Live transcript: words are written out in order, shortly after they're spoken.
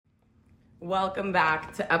Welcome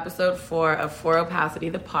back to episode 4 of For Opacity,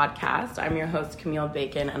 the podcast. I'm your host, Camille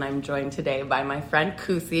Bacon, and I'm joined today by my friend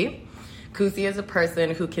Kusi. Kusi is a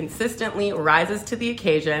person who consistently rises to the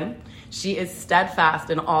occasion. She is steadfast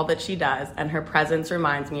in all that she does, and her presence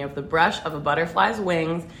reminds me of the brush of a butterfly's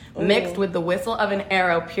wings mixed with the whistle of an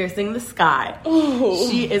arrow piercing the sky. Ooh.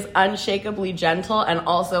 She is unshakably gentle and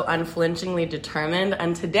also unflinchingly determined,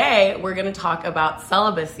 and today we're going to talk about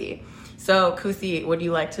celibacy. So, Kusi, would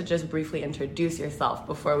you like to just briefly introduce yourself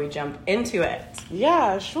before we jump into it?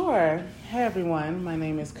 Yeah, sure. Hey, everyone. My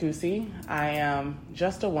name is Kusi. I am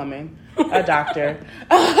just a woman, a doctor,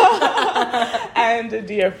 and a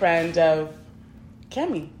dear friend of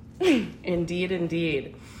Kemi. Indeed,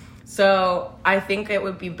 indeed. So, I think it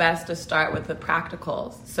would be best to start with the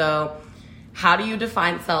practicals. So, how do you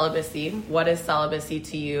define celibacy? What is celibacy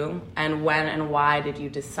to you? And when and why did you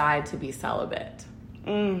decide to be celibate?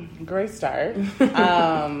 Great start.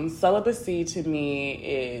 Celibacy to me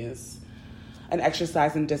is an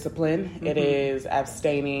exercise in discipline. Mm-hmm. It is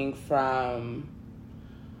abstaining from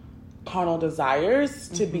carnal desires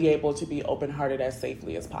to be able to be open-hearted as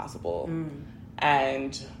safely as possible.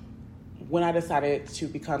 And when I decided to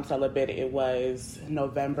become celibate, it was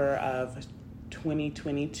November of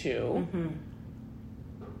 2022.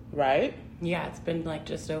 Right? Yeah, it's been like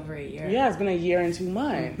just over a year. Yeah, it's been a year and 2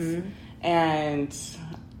 months. And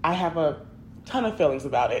I have a ton of feelings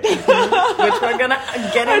about it. Which we're going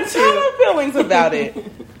to get into. A ton of feelings about it.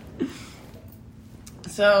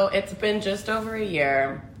 So it's been just over a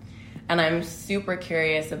year, and I'm super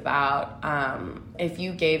curious about if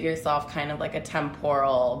you gave yourself kind of like a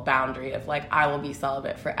temporal boundary of like, I will be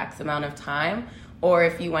celibate for X amount of time, or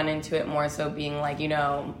if you went into it more so being like, you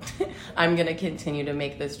know, I'm going to continue to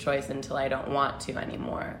make this choice until I don't want to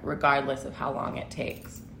anymore, regardless of how long it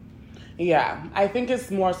takes. Yeah, I think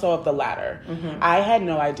it's more so of the latter. I had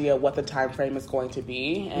no idea what the time frame is going to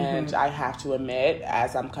be, and I have to admit,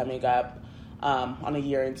 as I'm coming up on a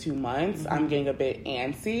year and 2 months, I'm getting a bit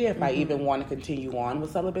antsy if I even want to continue on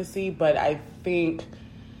with celibacy, but I think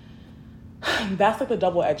that's like the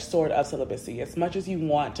double-edged sword of celibacy. As much as you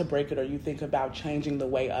want to break it or you think about changing the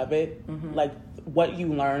way of it, like what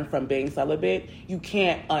you learn from being celibate, you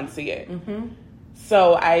can't unsee it.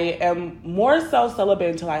 So I am more so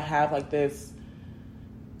celibate until I have like this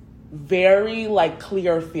very like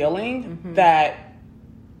clear feeling that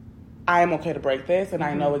I am okay to break this, and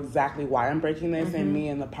I know exactly why I'm breaking this, and me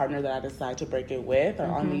and the partner that I decide to break it with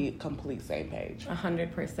are on the complete same page.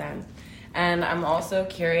 100%. And I'm also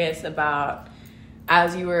curious about,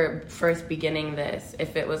 as you were first beginning this,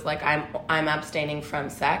 if it was like I'm abstaining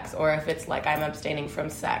from sex, or if it's like I'm abstaining from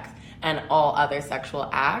sex and all other sexual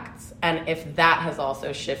acts, and if that has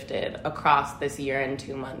also shifted across this year and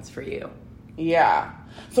 2 months for you. Yeah.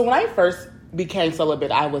 So when I first became celibate,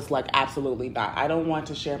 I was like, absolutely not. I don't want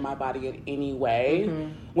to share my body in any way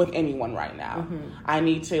with anyone right now. I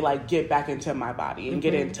need to like get back into my body and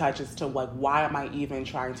get in touch as to like, why am I even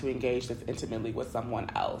trying to engage this intimately with someone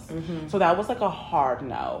else? So that was like a hard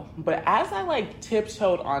no. But as I like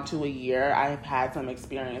tiptoed onto a year, I've had some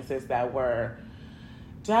experiences that were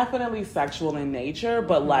definitely sexual in nature,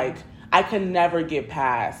 but like I could never get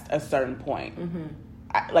past a certain point.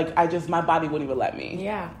 My body wouldn't even let me.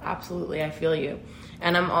 Yeah, absolutely. I feel you.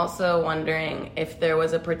 And I'm also wondering if there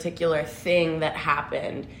was a particular thing that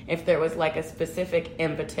happened, if there was like a specific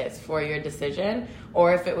impetus for your decision,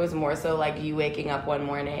 or if it was more so like you waking up one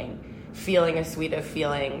morning, feeling a suite of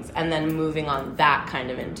feelings, and then moving on that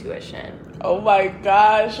kind of intuition. Oh my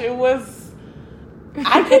gosh,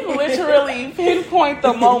 I could literally pinpoint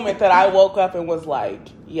the moment that I woke up and was like,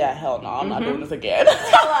 yeah, hell no, I'm not doing this again. Tell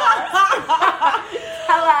us.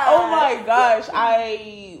 Oh my gosh.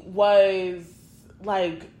 I was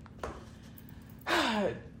like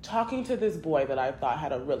talking to this boy that I thought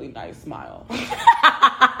had a really nice smile.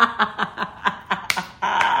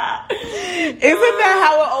 Isn't that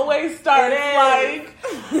how it always starts? Like,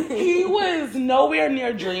 he was nowhere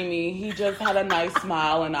near dreamy. He just had a nice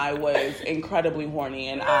smile, and I was incredibly horny,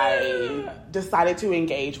 and I decided to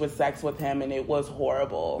engage with sex with him, and it was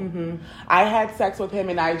horrible. I had sex with him,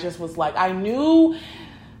 and I just was like, I knew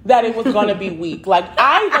that it was going to be weak.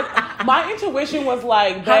 My intuition was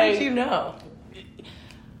like, how did you know?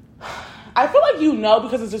 I feel like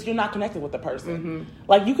because it's just you're not connected with the person.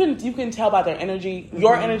 Like you can tell by their energy,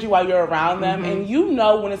 your energy while you're around them, and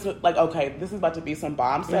when it's like, okay, this is about to be some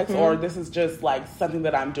bomb sex, or this is just like something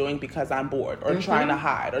that I'm doing because I'm bored, or trying to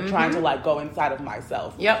hide, or trying to like go inside of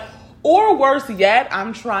myself. Yep. Or worse yet,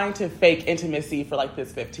 I'm trying to fake intimacy for like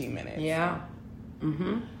this 15 minutes. Yeah.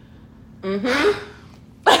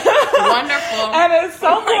 Wonderful. And as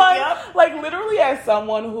someone, Yep. like literally as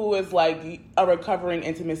someone who is like a recovering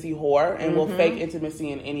intimacy whore and will fake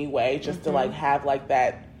intimacy in any way just to like have like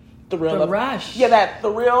that thrill rush. Yeah, that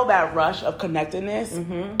thrill, that rush of connectedness.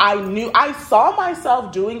 I saw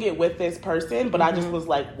myself doing it with this person, but I just was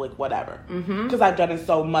like whatever. Because I've done it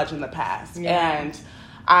so much in the past. Yeah. And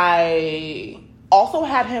I also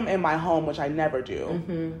had him in my home, which I never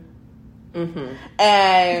do.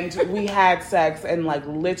 And we had sex, and like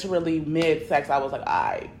literally mid-sex, I was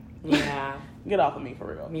like, yeah, get off of me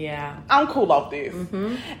for real. Yeah. I'm cool off this.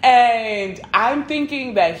 And I'm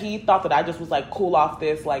thinking that he thought that I just was like cool off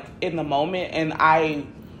this like in the moment, and I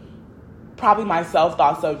probably myself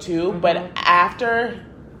thought so too. But after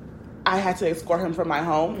I had to escort him from my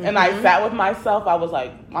home and I sat with myself, I was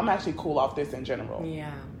like, I'm actually cool off this in general.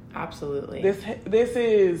 Yeah, absolutely. This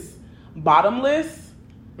is bottomless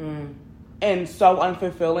and so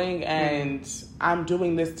unfulfilling, and I'm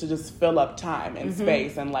doing this to just fill up time and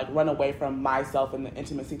space and like run away from myself and the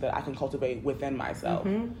intimacy that I can cultivate within myself.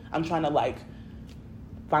 I'm trying to like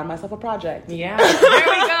find myself a project. Yeah, there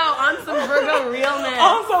we go, on some Virgo realness.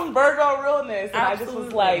 On some Virgo realness. And Absolutely. I just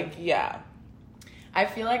was like, yeah. I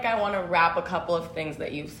feel like I want to wrap a couple of things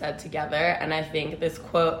that you've said together, and I think this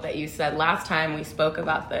quote that you said last time we spoke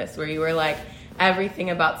about this, where you were like, everything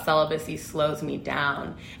about celibacy slows me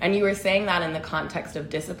down. And you were saying that in the context of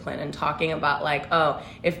discipline and talking about like, oh,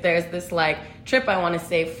 if there's this like trip I want to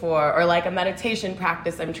save for, or like a meditation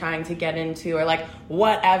practice I'm trying to get into, or like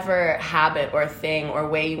whatever habit or thing or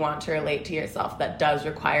way you want to relate to yourself that does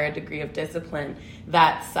require a degree of discipline,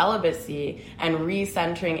 that celibacy and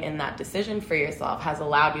recentering in that decision for yourself has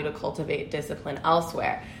allowed you to cultivate discipline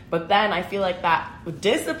elsewhere. But then I feel like that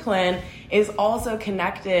discipline is also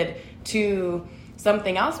connected to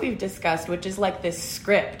something else we've discussed, which is like this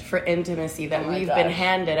script for intimacy that we've been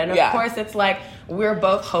handed. And of course, it's like we're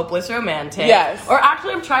both hopeless romantics. Yes. Or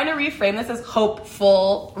actually, I'm trying to reframe this as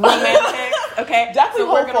hopeful romantics. Okay? Definitely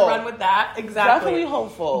so we're hopeful. going to run with that. Exactly. Definitely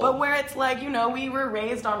hopeful. But where it's like, you know, we were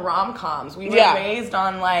raised on rom-coms. We were raised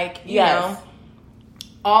on like, you know,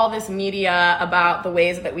 all this media about the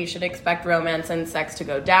ways that we should expect romance and sex to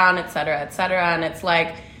go down, et cetera, et cetera. And it's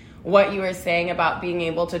like, what you were saying about being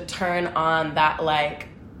able to turn on that, like,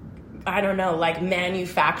 I don't know, like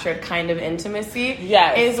manufactured kind of intimacy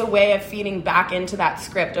is a way of feeding back into that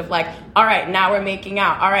script of like, all right, now we're making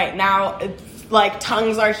out. All right, now like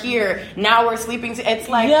tongues are here. Now we're sleeping. It's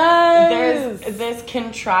like there's this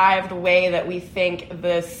contrived way that we think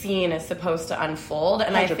the scene is supposed to unfold.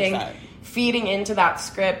 And 100%. I think feeding into that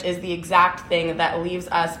script is the exact thing that leaves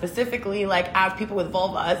us specifically, like as people with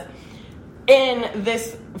vulvas, in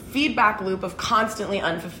this feedback loop of constantly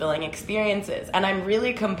unfulfilling experiences. And I'm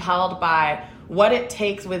really compelled by what it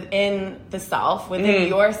takes within the self, within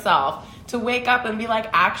yourself, to wake up and be like,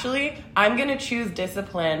 actually, I'm going to choose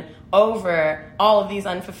discipline over all of these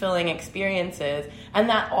unfulfilling experiences. And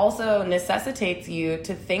that also necessitates you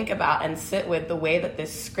to think about and sit with the way that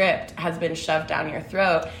this script has been shoved down your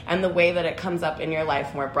throat and the way that it comes up in your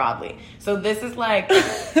life more broadly. So this is like,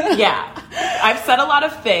 I've said a lot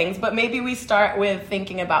of things, but maybe we start with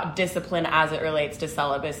thinking about discipline as it relates to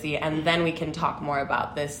celibacy, and then we can talk more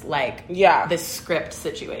about this, like, this script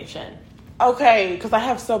situation. Okay, because I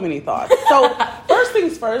have so many thoughts. So first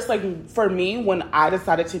things first, like for me, when I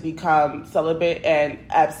decided to become celibate and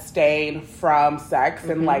abstain from sex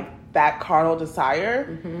and like that carnal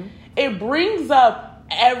desire, it brings up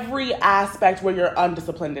every aspect where you're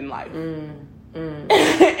undisciplined in life.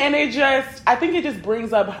 And I think it just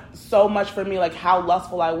brings up so much for me, like how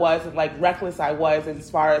lustful I was and like reckless I was as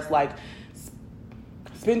far as like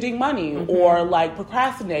spending money or like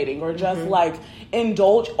procrastinating or just like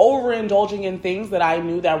overindulging in things that I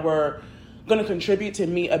knew that were going to contribute to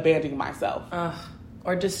me abandoning myself.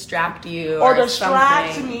 Or distract you. Or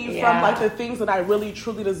distract something. me from like the things that I really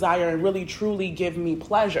truly desire and really truly give me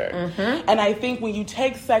pleasure. And I think when you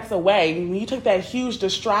take sex away, when you take that huge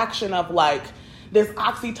distraction of like this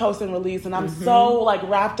oxytocin release and I'm so like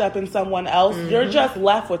wrapped up in someone else, you're just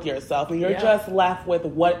left with yourself and you're just left with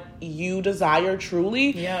what you desire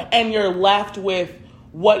truly. And you're left with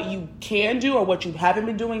what you can do or what you haven't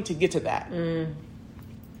been doing to get to that.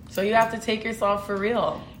 So you have to take yourself for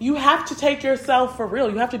real. You have to take yourself for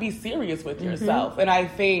real. You have to be serious with yourself. And I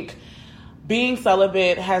think being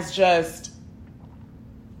celibate has just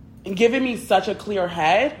given me such a clear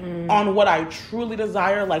head on what I truly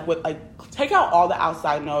desire. Like, take out all the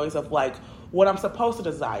outside noise of like what I'm supposed to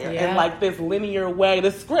desire and like this linear way,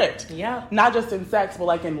 this script. Not just in sex, but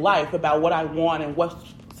like in life about what I want and what's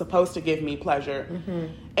supposed to give me pleasure.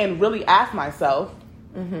 And really ask myself,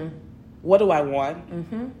 what do I want?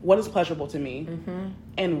 What is pleasurable to me?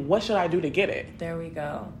 And what should I do to get it? There we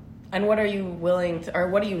go. And what are you willing to, or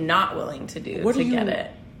what are you not willing to do to get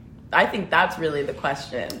it? I think that's really the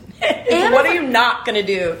question. And what are you not going to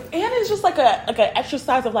do? And it's just like an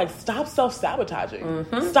exercise of like, stop self-sabotaging.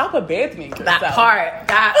 Mm-hmm. Stop abandoning yourself. That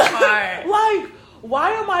part. Like,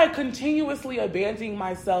 why am I continuously abandoning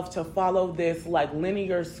myself to follow this like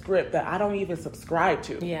linear script that I don't even subscribe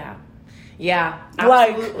to? Yeah,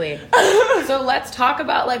 absolutely. Like, so let's talk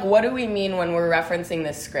about, like, what do we mean when we're referencing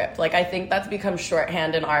this script? Like, I think that's become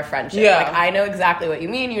shorthand in our friendship. Yeah. Like, I know exactly what you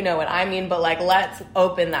mean, you know what I mean, but, like, let's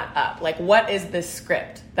open that up. Like, what is this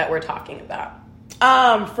script that we're talking about?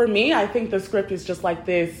 For me, I think the script is just like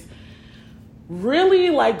this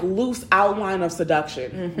really like loose outline of seduction.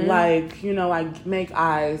 Mm-hmm. Like, you know, I make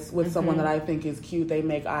eyes with mm-hmm. someone that I think is cute. They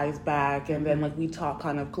make eyes back, and then like we talk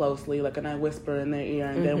kind of closely, like, and I whisper in their ear,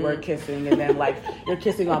 and mm-hmm. then we're kissing, and then like you're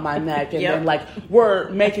kissing on my neck, and then like we're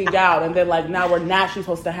making out, and then like now we're naturally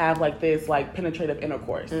supposed to have like this like penetrative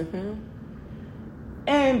intercourse. Mm-hmm.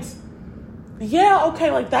 And yeah, okay,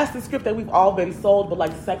 like that's the script that we've all been sold, but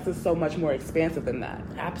like sex is so much more expansive than that.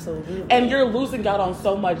 Absolutely. And you're losing out on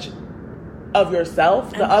so much of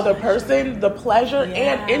yourself, the other person, the pleasure,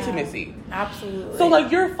 and intimacy. Absolutely. So,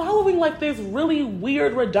 like, you're following, like, this really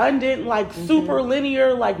weird, redundant, like, mm-hmm. super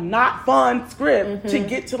linear, like, not fun script mm-hmm. to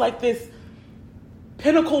get to, like, this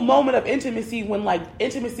pinnacle moment of intimacy when, like,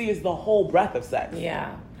 intimacy is the whole breadth of sex.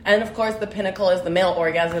 Yeah. And, of course, the pinnacle is the male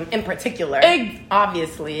orgasm in particular.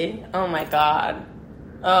 Obviously. Oh, my God.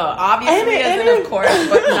 Oh, obviously isn't, of course,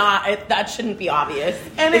 but not. That shouldn't be obvious.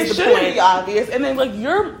 And it shouldn't be obvious. And then, like,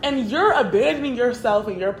 you're abandoning yourself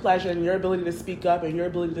and your pleasure and your ability to speak up and your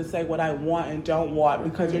ability to say what I want and don't want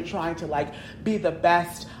because mm-hmm. you're trying to, like, be the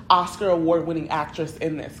best Oscar award-winning actress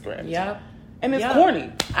in this script. Yep. And it's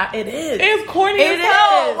corny. It is. It's corny as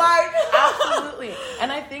hell. Like, absolutely.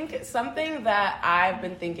 And I think something that I've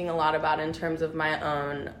been thinking a lot about in terms of my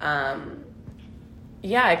own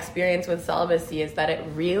experience with celibacy is that it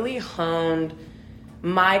really honed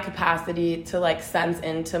my capacity to like sense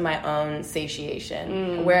into my own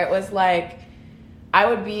satiation, where it was like I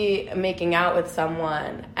would be making out with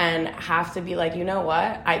someone and have to be like, you know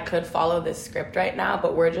what, I could follow this script right now,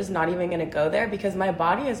 but we're just not even going to go there because my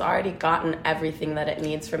body has already gotten everything that it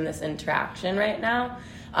needs from this interaction right now,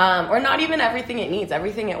 or not even everything it needs,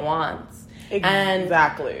 everything it wants.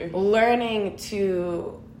 Exactly. And learning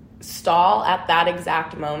to stall at that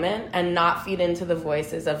exact moment and not feed into the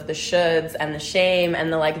voices of the shoulds and the shame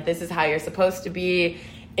and the like, this is how you're supposed to be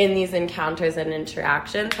in these encounters and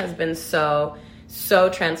interactions has been so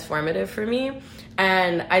transformative for me.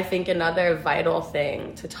 And I think another vital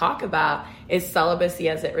thing to talk about is celibacy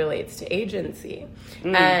as it relates to agency.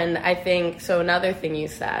 And I think, so another thing you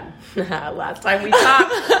said last time we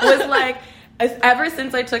talked was like, ever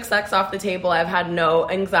since I took sex off the table, I've had no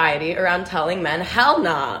anxiety around telling men, hell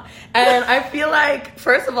nah. And I feel like,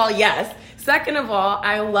 first of all, yes. Second of all,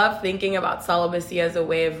 I love thinking about celibacy as a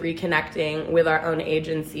way of reconnecting with our own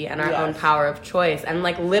agency and our own power of choice. And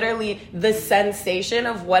like literally the sensation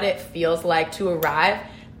of what it feels like to arrive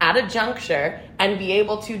at a juncture and be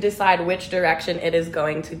able to decide which direction it is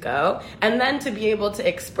going to go. And then to be able to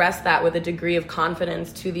express that with a degree of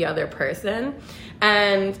confidence to the other person.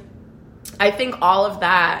 And I think all of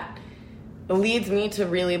that leads me to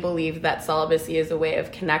really believe that celibacy is a way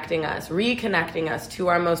of connecting us, reconnecting us to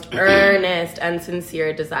our most earnest and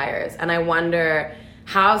sincere desires. And I wonder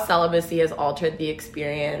how celibacy has altered the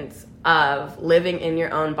experience of living in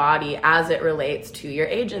your own body as it relates to your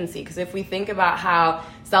agency. Because if we think about how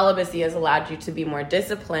celibacy has allowed you to be more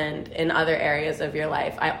disciplined in other areas of your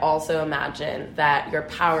life, I also imagine that your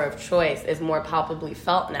power of choice is more palpably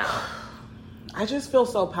felt now. I just feel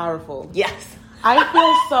so powerful. Yes. I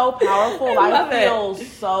feel so powerful. I feel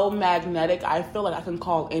so magnetic. I feel like I can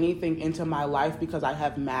call anything into my life because I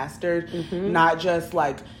have mastered not just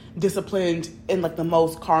like disciplined in like the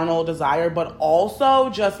most carnal desire, but also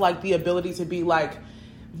just like the ability to be like,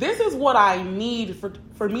 this is what I need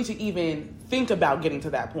for me to even think about getting to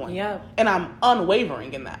that point. Yeah. And I'm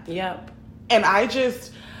unwavering in that. Yep. And I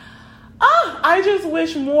just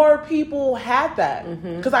wish more people had that.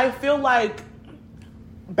 Because I feel like,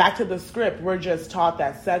 back to the script, we're just taught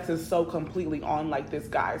that sex is so completely on like this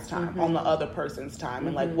guy's time, on the other person's time,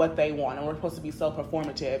 and like what they want, and we're supposed to be so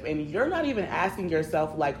performative, and you're not even asking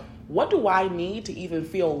yourself like, what do I need to even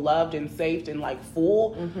feel loved and safe and like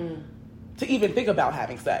full to even think about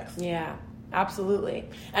having sex? Yeah, absolutely.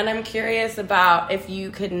 And I'm curious about if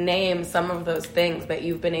you could name some of those things that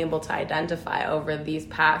you've been able to identify over these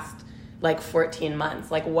past like 14 months.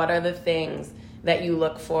 Like, what are the things that you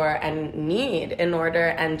look for and need in order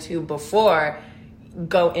and to before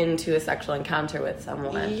go into a sexual encounter with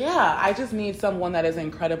someone. Yeah, I just need someone that is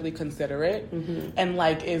incredibly considerate and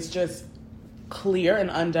like is just clear and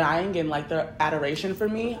undying in like their adoration for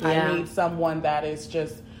me. Yeah. I need someone that is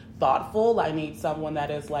just thoughtful. I need someone that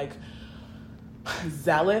is like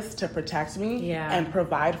zealous to protect me and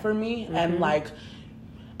provide for me. And like,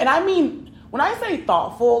 and I mean, when I say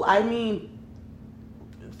thoughtful, I mean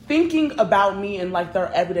thinking about me in like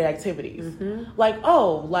their everyday activities. Like,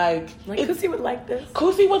 oh, like Kusi would like this.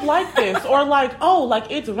 Kusi would like this. Or like, oh,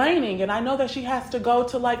 like it's raining and I know that she has to go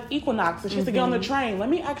to like Equinox and she has to get on the train. Let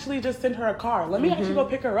me actually just send her a car. Let me actually go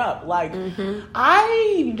pick her up. Like,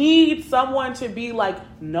 I need someone to be like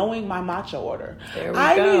knowing my matcha order.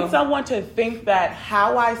 I need someone to think that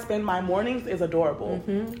how I spend my mornings is adorable.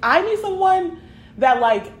 I need someone that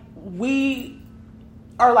like we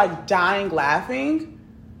are like dying laughing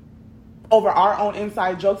over our own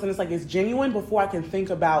inside jokes and it's like it's genuine before I can think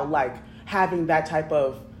about like having that type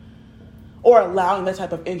of or allowing that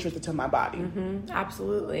type of interest into my body.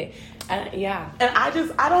 Absolutely. And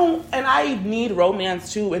I need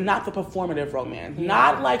romance too, and not the performative romance.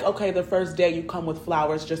 Not like, okay, the first day you come with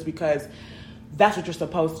flowers just because that's what you're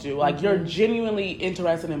supposed to do. Like you're genuinely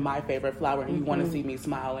interested in my favorite flower and you want to see me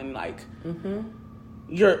smile and like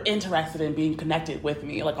you're interested in being connected with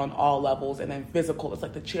me, like on all levels, and then physical is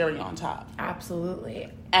like the cherry on top. Absolutely.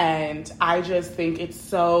 And I just think it's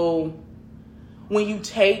so, when you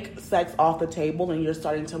take sex off the table and you're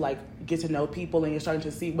starting to like get to know people and you're starting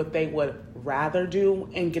to see what they would rather do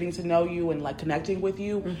in getting to know you and like connecting with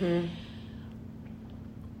you,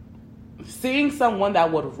 seeing someone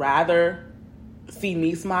that would rather see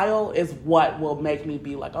me smile is what will make me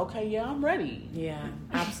be like, okay, yeah, I'm ready. Yeah,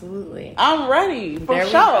 absolutely. I'm ready for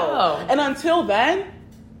sure. And until then,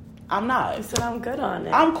 I'm not. You said I'm good on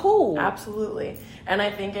it. I'm cool. Absolutely. And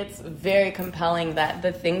I think it's very compelling that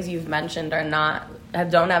the things you've mentioned don't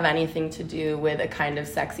have anything to do with a kind of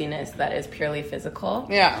sexiness that is purely physical.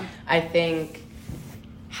 Yeah. I think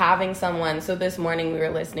having someone, so this morning we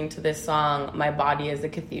were listening to this song, My Body is a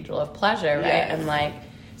Cathedral of Pleasure, right? Yes. And like,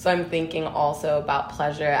 so I'm thinking also about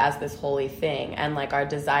pleasure as this holy thing and like our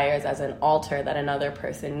desires as an altar that another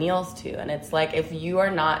person kneels to. And it's like, if you are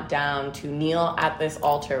not down to kneel at this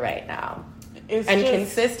altar right now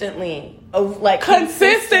consistently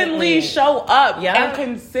show up and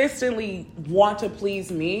consistently want to please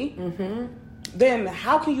me, then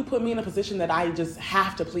how can you put me in a position that I just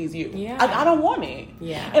have to please you? Yeah. I don't want it.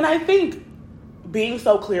 Yeah. And I think being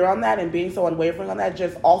so clear on that and being so unwavering on that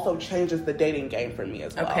just also changes the dating game for me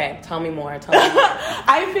as well. Okay, tell me more.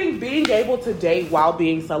 I think being able to date while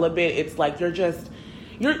being celibate, it's like you're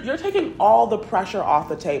taking all the pressure off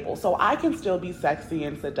the table. So I can still be sexy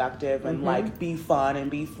and seductive and like be fun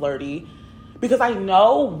and be flirty because I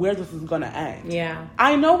know where this is going to end. Yeah.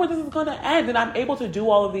 I know where this is going to end, and I'm able to do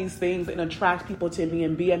all of these things and attract people to me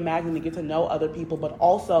and be a magnet and get to know other people, but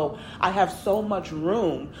also I have so much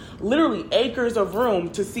room, literally acres of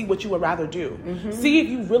room to see what you would rather do. See if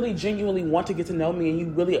you really genuinely want to get to know me and you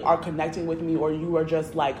really are connecting with me, or you are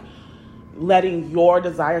just like letting your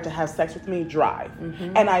desire to have sex with me drive.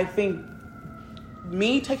 And I think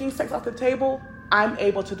me taking sex off the table, I'm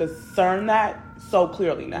able to discern that so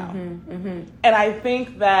clearly now. And I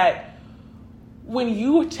think that when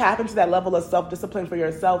you tap into that level of self-discipline for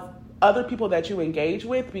yourself, other people that you engage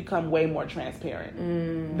with become way more transparent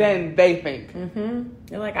than they think.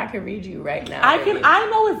 You're like, I can read you right now. I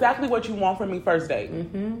know exactly what you want from me first date.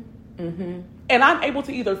 And I'm able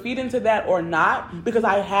to either feed into that or not, because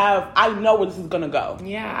I know where this is going to go.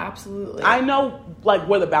 Yeah, absolutely. I know like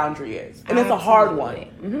where the boundary is. And it's a hard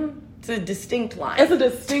one. It's a distinct line. It's a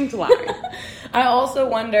distinct line. I also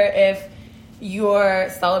wonder if your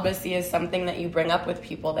celibacy is something that you bring up with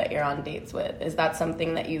people that you're on dates with. Is that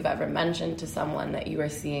something that you've ever mentioned to someone that you were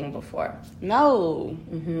seeing before? No.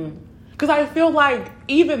 Because I feel like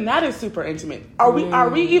even that is super intimate. Are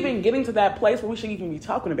we even getting to that place where we should even be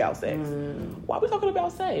talking about sex? Why are we talking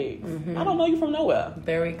about sex? I don't know you from nowhere.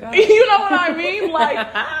 There we go. You know what I mean?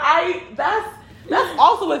 Like, that's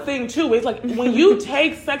also a thing too. It's like when you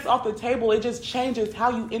take sex off the table, it just changes how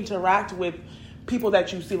you interact with people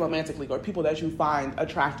that you see romantically or people that you find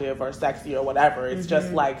attractive or sexy or whatever. It's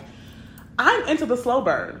just like, I'm into the slow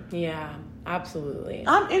burn. Yeah, absolutely.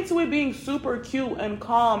 I'm into it being super cute and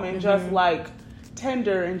calm and just like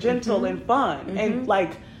tender and gentle and fun and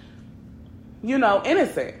like, you know,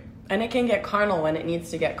 innocent. And it can get carnal when it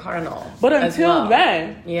needs to get carnal. But until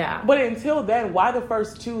then, why the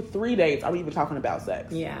first 2-3 dates are we even talking about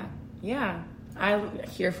sex? Yeah. I'm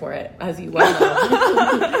here for it, as you well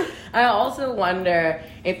know. I also wonder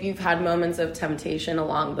if you've had moments of temptation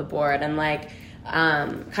along the board. And like,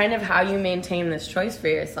 kind of how you maintain this choice for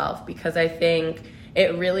yourself, because I think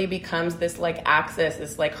it really becomes this like axis,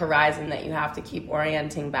 this like horizon that you have to keep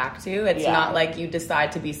orienting back to. It's not like you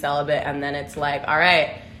decide to be celibate and then it's like, all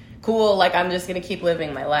right, cool, like I'm just gonna keep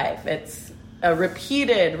living my life. It's a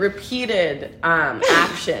repeated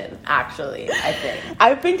action, actually, I think.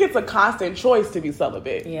 I think it's a constant choice to be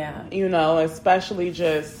celibate. Yeah. You know, especially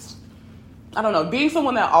just, I don't know, being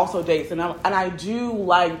someone that also dates, and I do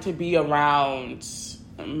like to be around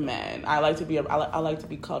men. I like to be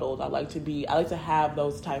cuddled. I like to have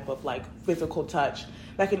those type of like physical touch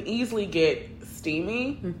that can easily get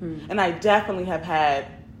steamy. Mm-hmm. And I definitely have had.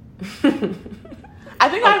 I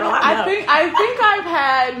think I've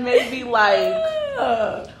had maybe like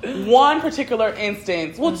one particular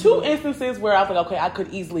instance. Well, two instances where I was like, okay, I could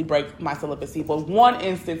easily break my celibacy, but one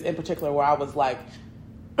instance in particular where I was like.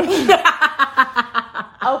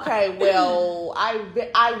 Okay, well,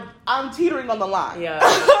 I'm teetering on the line. Yeah.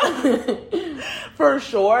 For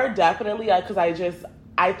sure, definitely, because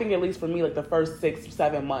I think at least for me, like the first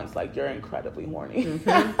 6-7 months, like you're incredibly horny.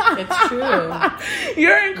 Mm-hmm. It's true.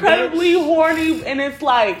 You're incredibly horny, and it's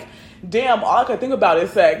like, damn, all I can think about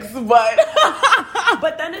is sex.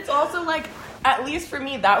 But then it's also like, at least for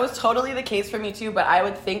me, that was totally the case for me too, but I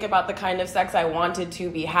would think about the kind of sex I wanted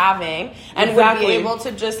to be having and would be able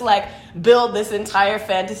to just like build this entire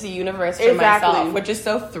fantasy universe for myself, which is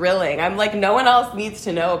so thrilling. I'm like, no one else needs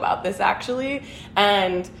to know about this actually.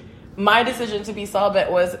 And my decision to be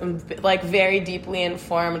celibate was like very deeply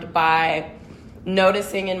informed by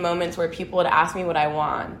noticing in moments where people would ask me what I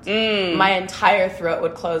want. My entire throat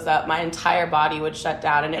would close up, my entire body would shut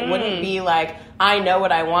down, and it wouldn't be like, I know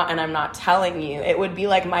what I want and I'm not telling you. It would be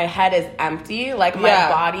like my head is empty, like my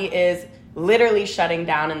body is literally shutting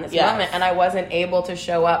down in this moment, and I wasn't able to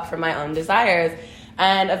show up for my own desires.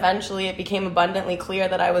 And eventually it became abundantly clear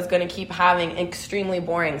that I was going to keep having extremely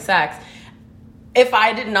boring sex if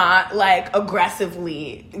I did not like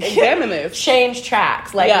aggressively examine this, change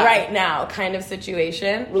tracks, like right now kind of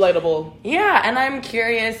situation. Relatable. Yeah. And I'm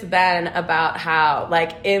curious then about how,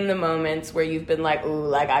 like, in the moments where you've been like, ooh,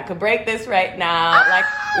 like I could break this right now, like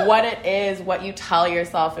what it is, what you tell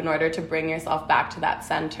yourself in order to bring yourself back to that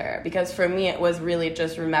center. Because for me, it was really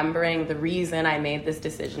just remembering the reason I made this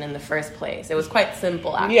decision in the first place. It was quite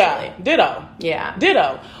simple, actually. Yeah. Ditto. Yeah.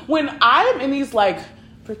 Ditto. When I'm in these like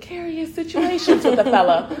precarious situations with a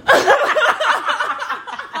fella,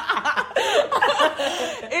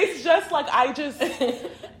 it's just like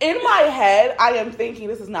in my head I am thinking,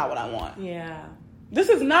 this is not what I want. Yeah, this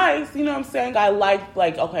is nice, you know what I'm saying? I like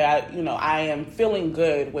okay, I am feeling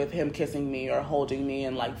good with him kissing me or holding me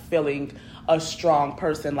and like feeling a strong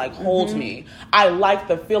person like hold me. I like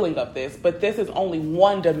the feeling of this, but this is only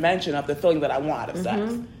one dimension of the feeling that I want out of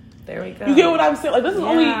sex. There we go. You get what I'm saying? Like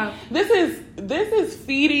this is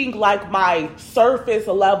feeding like my surface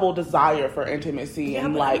level desire for intimacy,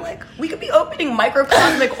 and like we could be opening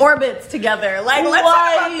microcosmic orbits together. Like let's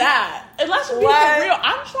talk about that. And let's just be for real.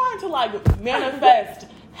 I'm trying to like manifest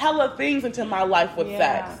hella things into my life with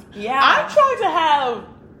sex. Yeah. I'm trying to have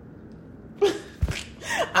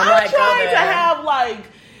I'm trying to have like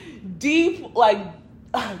deep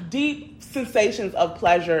sensations of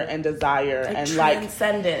pleasure and desire and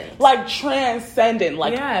transcendent, like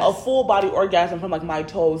a full body orgasm from like my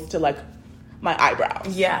toes to like my eyebrows.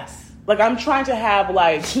 Yes. Like I'm trying to have I'm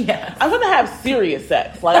gonna have serious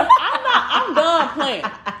sex. Like I'm done playing.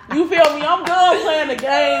 You feel me? I'm done playing the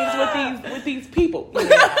games with these people.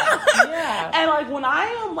 Yeah. And like when I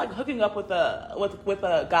am like hooking up with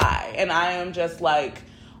a guy and I am just like,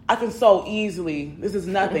 I can so easily, this is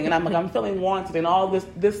nothing, and I'm feeling wanted and all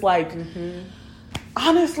this like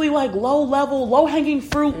honestly like low hanging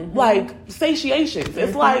fruit like satiations.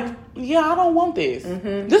 It's like, I don't want this.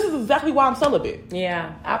 This is exactly why I'm celibate.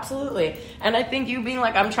 Yeah, absolutely. And I think you being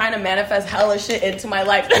like, I'm trying to manifest hella shit into my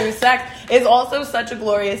life through sex is also such a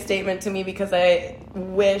glorious statement to me, because I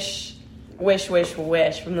wish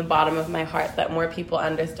from the bottom of my heart that more people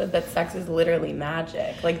understood that sex is literally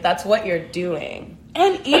magic. Like that's what you're doing.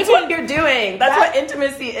 And that's what you're doing. That's what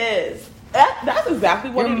intimacy is. That's exactly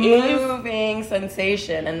what it is. Moving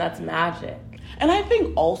sensation, and that's magic. And I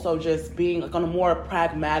think also just being like on a more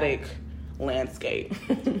pragmatic landscape,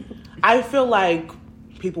 I feel like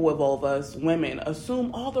people with vulvas, women,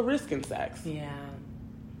 assume all the risk in sex. Yeah.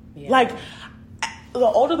 Like, the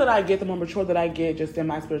older that I get, the more mature that I get just in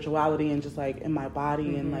my spirituality and just like in my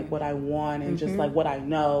body and like what I want and just like what I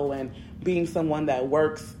know, and being someone that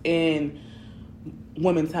works in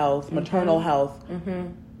women's health, maternal health,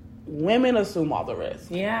 women assume all the risk.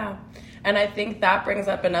 Yeah. And I think that brings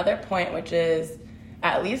up another point, which is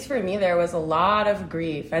at least for me, there was a lot of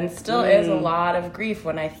grief, and still is a lot of grief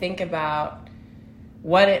when I think about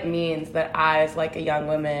what it means that I, as like a young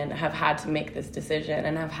woman, have had to make this decision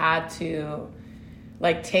and have had to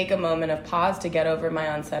like take a moment of pause to get over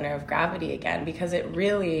my own center of gravity again, because it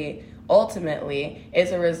really ultimately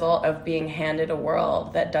is a result of being handed a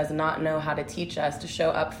world that does not know how to teach us to show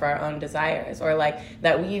up for our own desires, or like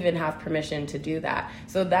that we even have permission to do that.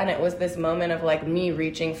 So then it was this moment of like me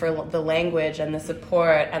reaching for the language and the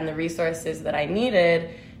support and the resources that I needed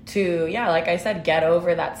to, like I said, get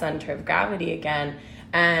over that center of gravity again.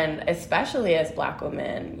 And especially as Black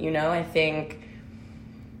women, I think,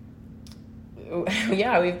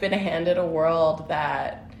 we've been handed a world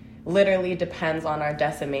that literally depends on our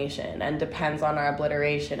decimation and depends on our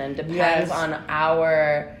obliteration and depends on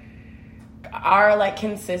our like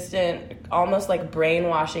consistent, almost like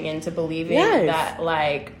brainwashing into believing that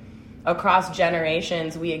like across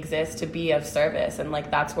generations we exist to be of service, and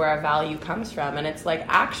like that's where our value comes from. And it's like,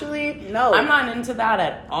 actually, no, I'm not into that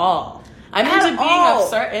at all. I'm into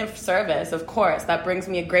being of service, of course. That brings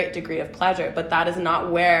me a great degree of pleasure, but that is not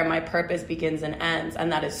where my purpose begins and ends,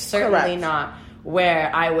 and that is certainly not where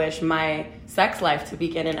I wish my sex life to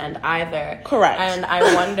begin and end either. Correct. And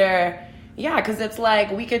I wonder, because it's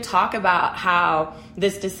like we could talk about how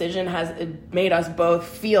this decision has made us both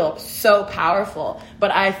feel so powerful,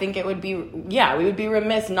 but I think it would be, we would be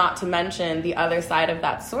remiss not to mention the other side of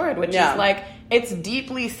that sword, which is like, it's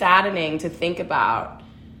deeply saddening to think about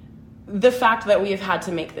the fact that we've had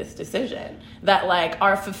to make this decision, that like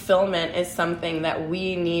our fulfillment is something that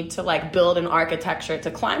we need to like build an architecture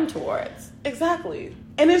to climb towards. Exactly.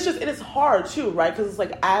 And it is hard too, right? Because it's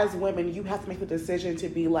like, as women, you have to make the decision to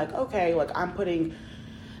be like, okay, like I'm putting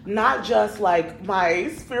not just like my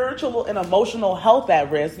spiritual and emotional health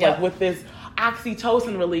at risk, like with this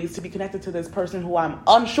oxytocin release to be connected to this person who I'm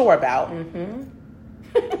unsure about. Mm-hmm.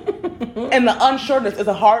 And the unsureness is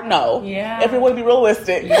a hard no. Yeah. If we want to be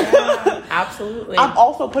realistic. Yeah, absolutely. I'm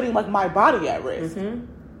also putting like my body at risk. Mm-hmm.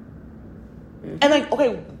 Mm-hmm. And like,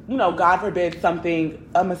 okay, God forbid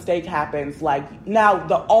a mistake happens. Like now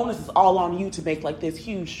the onus is all on you to make like this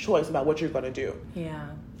huge choice about what you're going to do. Yeah.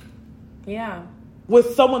 Yeah.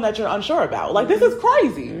 With someone that you're unsure about. Like, this is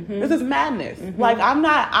crazy. Mm-hmm. This is madness. Mm-hmm. Like, I'm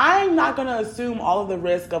not going to assume all of the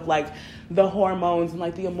risk of like the hormones and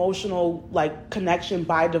like the emotional like connection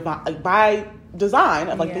by design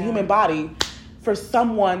of like the human body for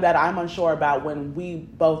someone that I'm unsure about, when we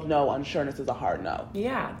both know unsureness is a hard no.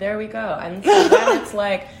 Yeah, there we go. And so then it's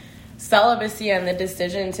like celibacy and the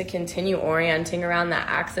decision to continue orienting around that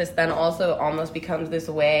axis then also almost becomes this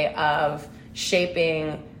way of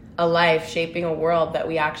shaping a life, shaping a world that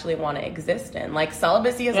we actually want to exist in. Like,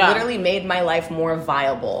 celibacy has literally made my life more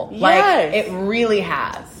viable. Yes. Like, it really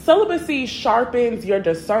has. Celibacy sharpens your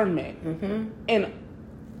discernment in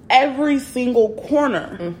every single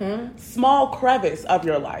corner, small crevice of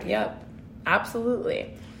your life. Yep,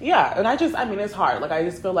 absolutely. Yeah, and it's hard. Like, I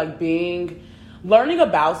just feel like learning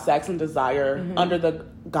about sex and desire under the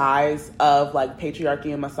guise of like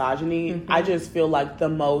patriarchy and misogyny, I just feel like the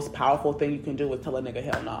most powerful thing you can do is tell a nigga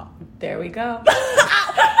hell no. There we go.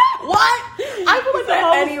 What? I feel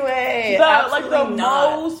like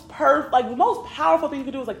the most powerful thing you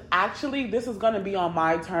can do is like, actually, this is going to be on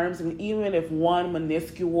my terms, and even if one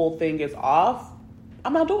minuscule thing is off,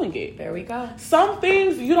 I'm not doing it. There we go. Some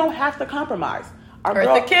things you don't have to compromise.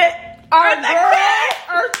 Eartha Kitt.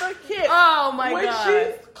 Eartha Kitt. Oh my God.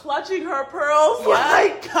 When she's clutching her pearls,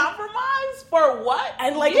 like, compromise for what?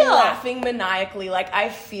 And like laughing maniacally. Like, I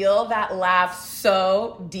feel that laugh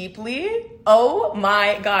so deeply. Oh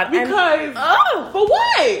my God. Because, for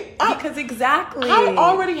what? Because exactly. I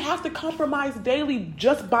already have to compromise daily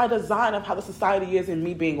just by design of how the society is, and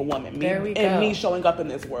me being a woman. Me showing up in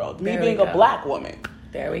this world. Me being a Black woman.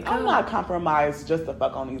 There we go. I'm not compromised just to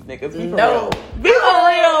fuck on these niggas. Be for real. Be for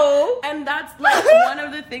real. And that's like one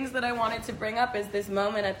of the things that I wanted to bring up is this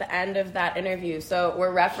moment at the end of that interview. So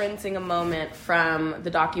we're referencing a moment from the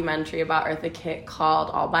documentary about Eartha Kitt called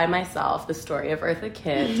All By Myself, the story of Eartha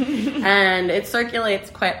Kitt. And it circulates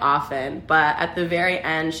quite often. But at the very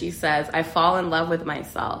end, she says, I fall in love with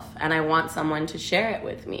myself and I want someone to share it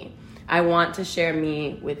with me. I want to share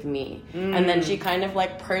me with me. And then she kind of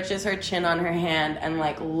like perches her chin on her hand and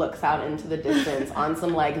like looks out into the distance on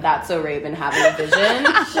some like That's So Raven having a vision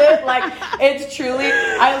shit. Like, it's truly,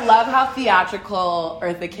 I love how theatrical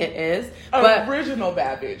Eartha Kitt is. But original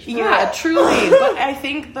bad bitch. Yeah, truly. But I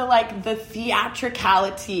think the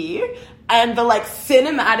theatricality and the like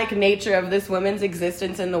cinematic nature of this woman's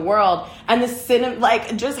existence in the world, and the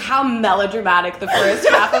like just how melodramatic the first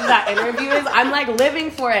half of that interview is. I'm like living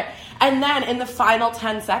for it. And then in the final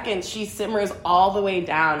 10 seconds, she simmers all the way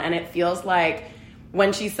down, and it feels like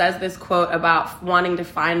when she says this quote about wanting to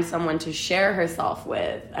find someone to share herself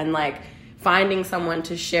with, and like finding someone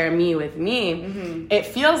to share me with me, it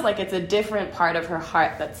feels like it's a different part of her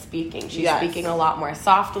heart that's speaking. She's speaking a lot more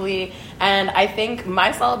softly. And I think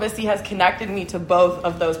my celibacy has connected me to both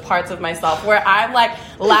of those parts of myself, where I'm like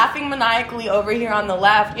laughing maniacally over here on the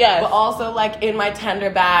left, but also like in my tender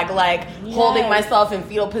bag, like holding myself in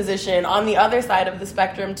fetal position on the other side of the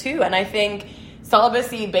spectrum too. And I think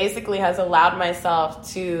celibacy basically has allowed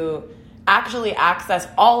myself to actually access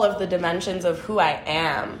all of the dimensions of who I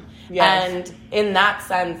am. And in that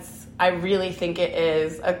sense, I really think it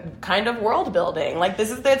is a kind of world building. Like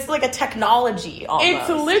it's like a technology almost.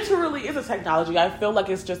 It literally is a technology. I feel like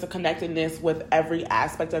it's just a connectedness with every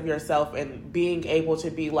aspect of yourself, and being able to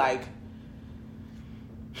be like,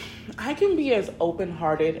 I can be as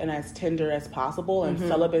open-hearted and as tender as possible, and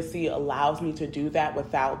celibacy allows me to do that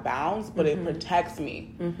without bounds, but it protects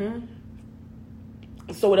me.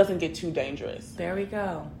 So it doesn't get too dangerous. There we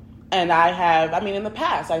go. And in the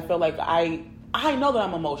past, I feel like I know that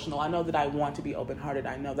I'm emotional. I know that I want to be open-hearted.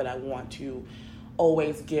 I know that I want to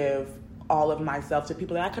always give all of myself to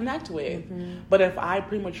people that I connect with. But if I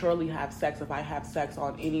prematurely have sex, if I have sex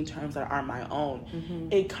on any terms that aren't my own,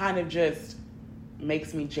 it kind of just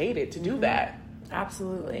makes me jaded to do that.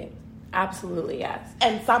 Absolutely. Absolutely, yes.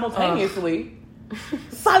 And simultaneously,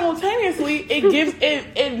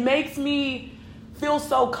 it makes me feel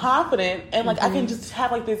so confident, and like I can just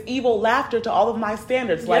have like this evil laughter to all of my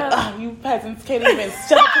standards, like, you peasants can't even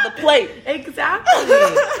step up to the plate. Exactly.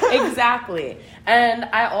 And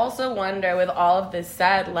I also wonder, with all of this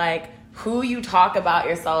said, like who you talk about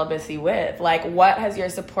your celibacy with. Like, what has your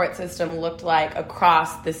support system looked like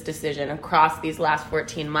across this decision, across these last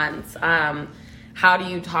 14 months? How do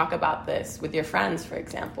you talk about this with your friends, for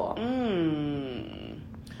example?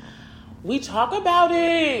 We talk about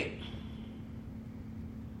it,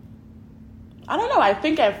 I don't know. I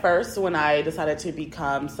think at first when I decided to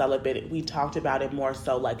become celibate, we talked about it more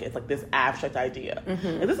so like it's like this abstract idea.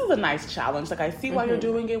 And this is a nice challenge. Like, I see why you're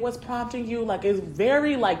doing it. What's prompting you? Like, it's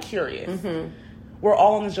very like curious. We're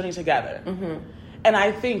all on this journey together. And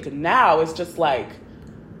I think now it's just like,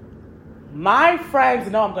 my friends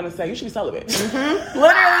know I'm going to say, you should be celibate. Literally.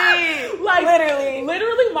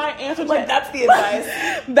 Literally my answer to like, that's the advice.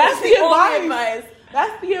 That's the advice.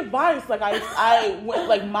 That's the advice. Like, I went,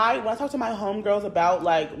 like, when I talk to my homegirls about,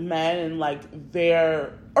 like, men and, like,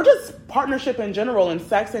 their, or just partnership in general and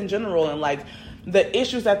sex in general and, like, the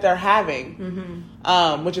issues that they're having,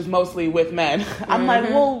 which is mostly with men, I'm like,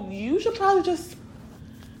 well, you should probably just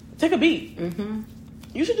take a beat.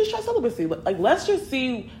 You should just try celibacy. Like, let's just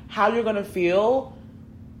see how you're going to feel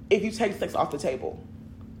if you take sex off the table.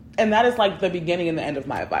 And that is, like, the beginning and the end of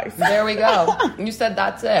my advice. There we go. You said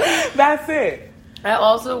that's it. That's it. I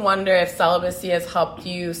also wonder if celibacy has helped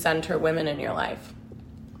you center women in your life.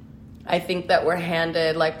 I think that we're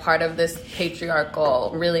handed, like, part of this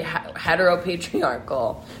patriarchal, really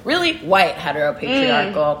heteropatriarchal, really white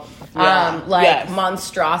heteropatriarchal,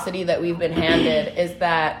 monstrosity that we've been handed is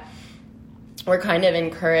that we're kind of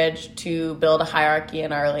encouraged to build a hierarchy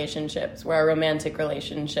in our relationships, where our romantic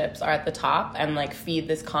relationships are at the top and, like, feed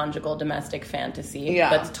this conjugal domestic fantasy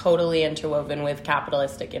that's totally interwoven with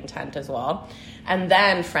capitalistic intent as well. And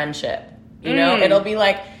then friendship, you know, it'll be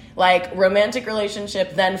like romantic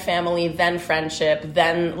relationship, then family, then friendship,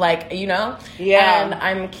 then, like, you know? And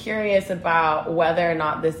I'm curious about whether or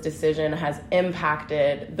not this decision has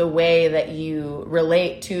impacted the way that you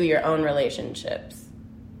relate to your own relationships,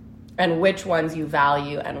 and which ones you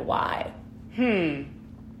value and why.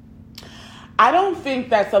 I don't think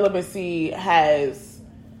that celibacy has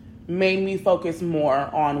made me focus more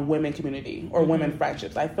on women community or women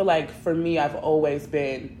friendships. I feel like for me, I've always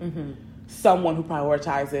been someone who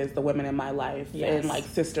prioritizes the women in my life and, like,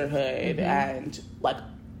 sisterhood and, like,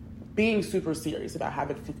 being super serious about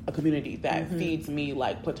having a community that feeds me,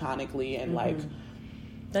 like, platonically and like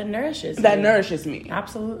that nourishes me.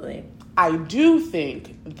 Absolutely. I do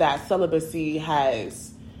think that celibacy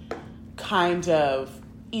has kind of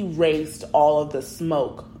erased all of the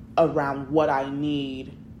smoke around what I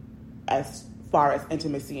need as far as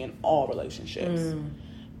intimacy in all relationships.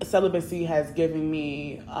 Celibacy has given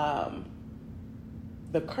me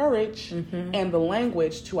the courage and the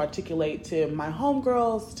language to articulate to my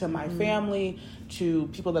homegirls, to my family, to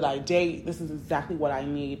people that I date, this is exactly what I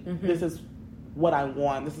need. This is what I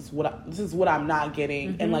want. This is what I'm not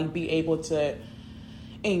getting, and, like, be able to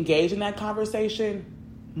engage in that conversation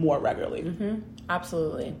more regularly. Mm-hmm.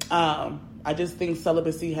 Absolutely. I just think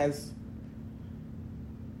celibacy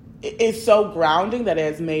it's so grounding that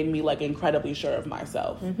it has made me like incredibly sure of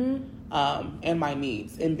myself. And my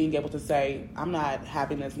needs, and being able to say, I'm not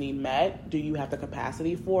having this need met. Do you have the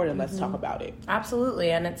capacity for it? And let's talk about it.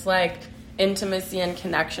 Absolutely. And it's like intimacy and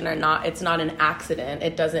connection it's not an accident.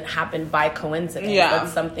 It doesn't happen by coincidence. Yeah.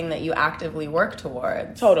 It's something that you actively work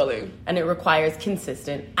towards. Totally. And it requires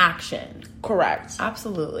consistent action. Correct.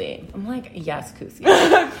 Absolutely. I'm like, yes, Kusi.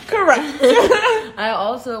 Correct. I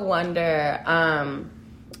also wonder,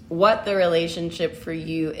 what the relationship for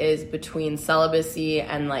you is between celibacy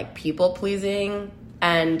and like people pleasing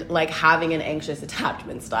and like having an anxious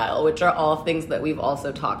attachment style, which are all things that we've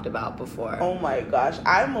also talked about before. Oh my gosh,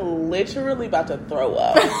 I'm literally about to throw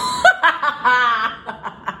up.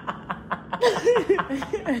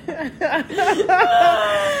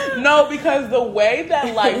 No, because the way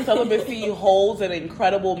that like celibacy holds an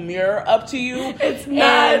incredible mirror up to you, it's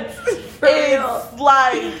nuts. It's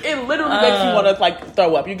like it literally makes you want to like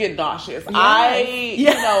throw up. You get nauseous.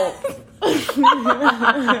 Yes.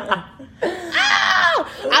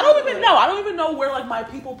 I don't even know where like my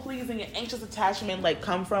people pleasing and anxious attachment like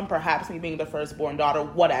come from. Perhaps me being the firstborn daughter,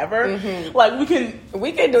 whatever. Like we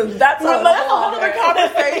can do that's a whole other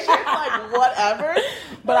conversation. Like whatever.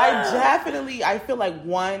 But I feel like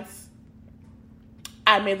once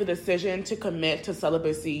I made the decision to commit to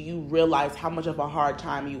celibacy, you realize how much of a hard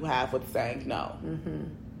time you have with saying no.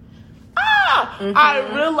 I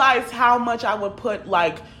realized how much I would put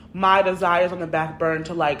like my desires on the back burner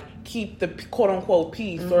to like keep the quote unquote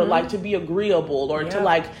peace or like to be agreeable or to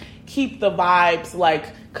like keep the vibes like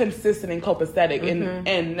consistent and copacetic.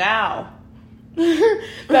 And now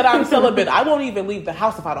that I'm celibate, I won't even leave the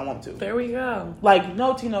house if I don't want to. There we go. Like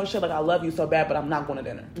no tea, no shit. Like I love you so bad, but I'm not going to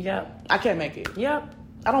dinner. Yep. I can't make it. Yep.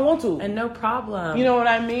 I don't want to. And no problem. You know what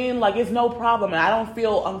I mean? Like it's no problem. And I don't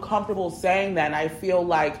feel uncomfortable saying that. And I feel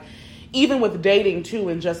like even with dating too,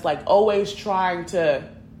 and just like always trying to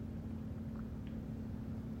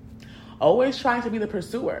be the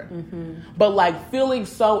pursuer, but like feeling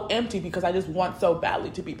so empty because I just want so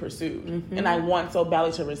badly to be pursued and I want so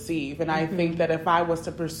badly to receive. And I think that if I was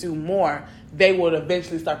to pursue more, they would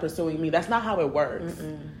eventually start pursuing me. That's not how it works.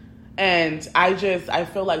 And I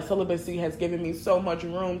feel like celibacy has given me so much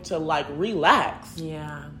room to like relax.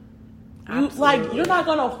 Yeah. You're not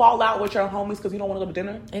gonna fall out with your homies because you don't want to go to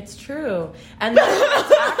dinner. It's true. And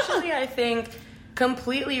it's actually, I think,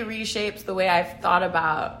 completely reshapes the way I've thought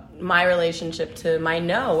about my relationship to my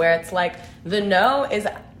no, where it's like the no is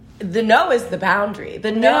the boundary.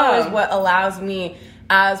 The no is what allows me,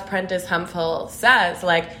 as Prentice Humphill says,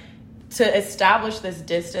 like to establish this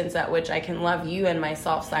distance at which I can love you and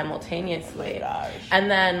myself simultaneously. Gosh. And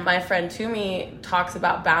then my friend Toomey talks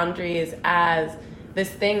about boundaries as this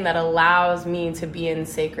thing that allows me to be in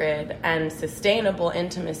sacred and sustainable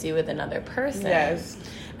intimacy with another person. Yes.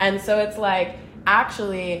 And so it's like,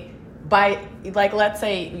 actually, by, like, let's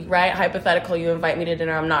say, right, hypothetical, you invite me to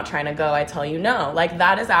dinner, I'm not trying to go, I tell you no. Like,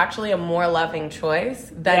 that is actually a more loving choice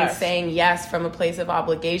than saying yes from a place of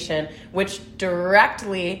obligation, which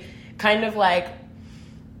directly kind of, like,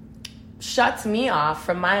 shuts me off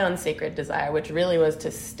from my own sacred desire, which really was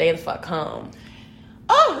to stay the fuck home.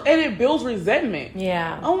 Oh, and it builds resentment.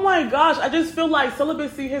 Yeah. Oh my gosh, I just feel like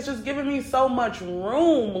celibacy has just given me so much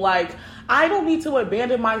room. Like, I don't need to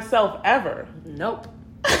abandon myself ever. Nope.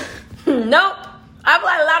 Nope. I'm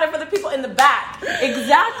like louder for the people in the back.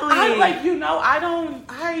 Exactly. I'm like,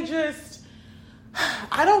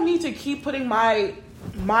 I don't need to keep putting my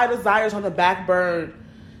desires on the back burner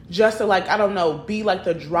just to, like, I don't know, be like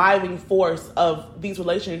the driving force of these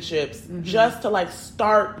relationships, just to like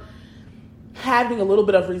start having a little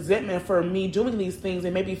bit of resentment for me doing these things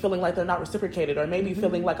and maybe feeling like they're not reciprocated, or maybe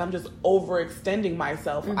feeling like I'm just overextending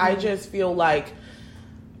myself. I just feel like,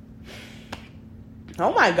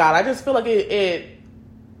 oh my God, I just feel like it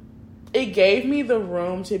gave me the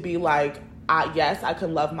room to be like, yes, I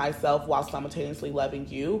can love myself while simultaneously loving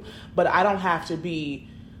you, but I don't have to be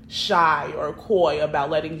shy or coy about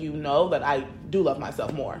letting you know that I do love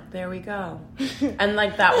myself more. There we go. And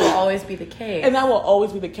like that will always be the case. And that will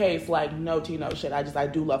always be the case. Like, no tea, no shit. I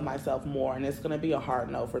do love myself more, and it's gonna be a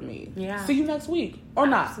hard no for me. Yeah. See you next week. Or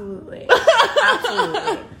not. Absolutely.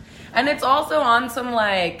 Absolutely. And it's also on some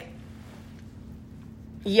like,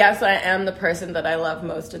 yes, I am the person that I love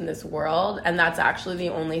most in this world, and that's actually the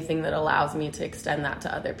only thing that allows me to extend that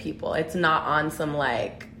to other people. It's not on some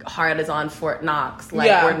like hard as on Fort Knox, like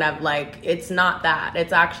we're never like, it's not that.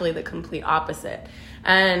 It's actually the complete opposite.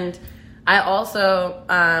 And I also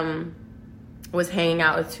was hanging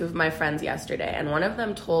out with two of my friends yesterday, and one of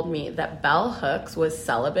them told me that Bell Hooks was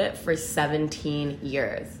celibate for 17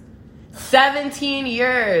 years. 17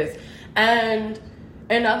 years! And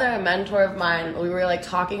another mentor of mine, we were like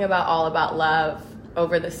talking about All About Love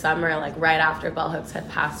over the summer, like right after Bell Hooks had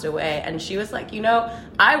passed away, and she was like, you know,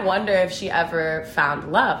 I wonder if she ever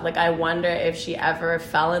found love. Like, I wonder if she ever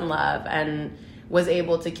fell in love and was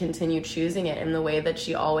able to continue choosing it in the way that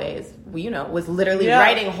she always, you know, was literally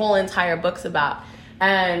writing whole entire books about.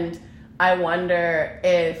 And I wonder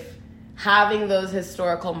if having those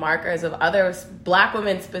historical markers of other Black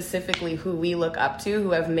women specifically who we look up to,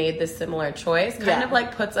 who have made this similar choice, kind of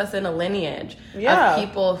like puts us in a lineage of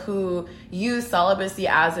people who use celibacy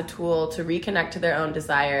as a tool to reconnect to their own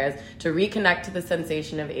desires, to reconnect to the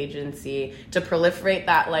sensation of agency, to proliferate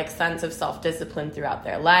that like sense of self-discipline throughout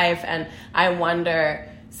their life. And I wonder,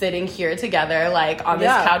 sitting here together, like on this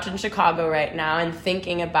couch in Chicago right now, and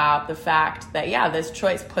thinking about the fact that, this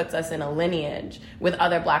choice puts us in a lineage with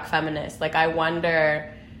other Black feminists. Like, I wonder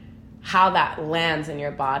how that lands in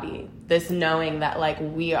your body. This knowing that, like,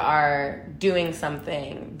 we are doing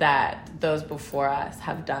something that those before us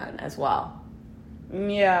have done as well.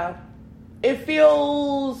 Yeah. It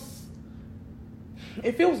feels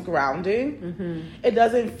grounding. Mm-hmm. It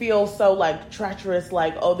doesn't feel so like treacherous,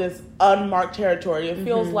 like, oh, this unmarked territory. It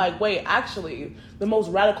feels like, wait, actually, the most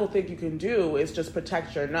radical thing you can do is just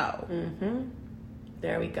protect your no. Mm-hmm.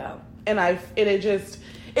 There we go. And it's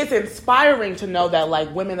inspiring to know that,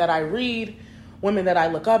 like, women that I read, women that I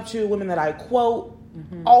look up to, women that I quote,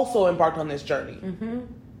 also embarked on this journey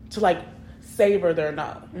to, like, savor their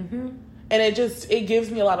no. Mm-hmm. And it gives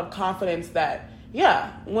me a lot of confidence that,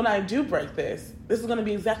 when I do break this is going to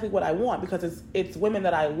be exactly what I want, because it's women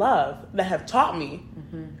that I love that have taught me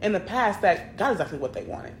in the past that got exactly what they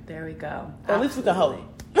wanted. There we go. Or at least we can hope.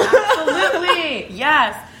 Absolutely.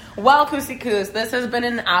 Yes. Well, Kusi Kus, this has been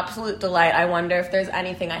an absolute delight. I wonder if there's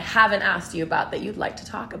anything I haven't asked you about that you'd like to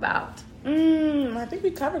talk about. I think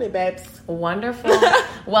we covered it, babes. Wonderful.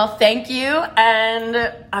 Well, thank you,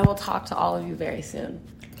 and I will talk to all of you very soon.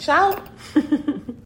 Ciao.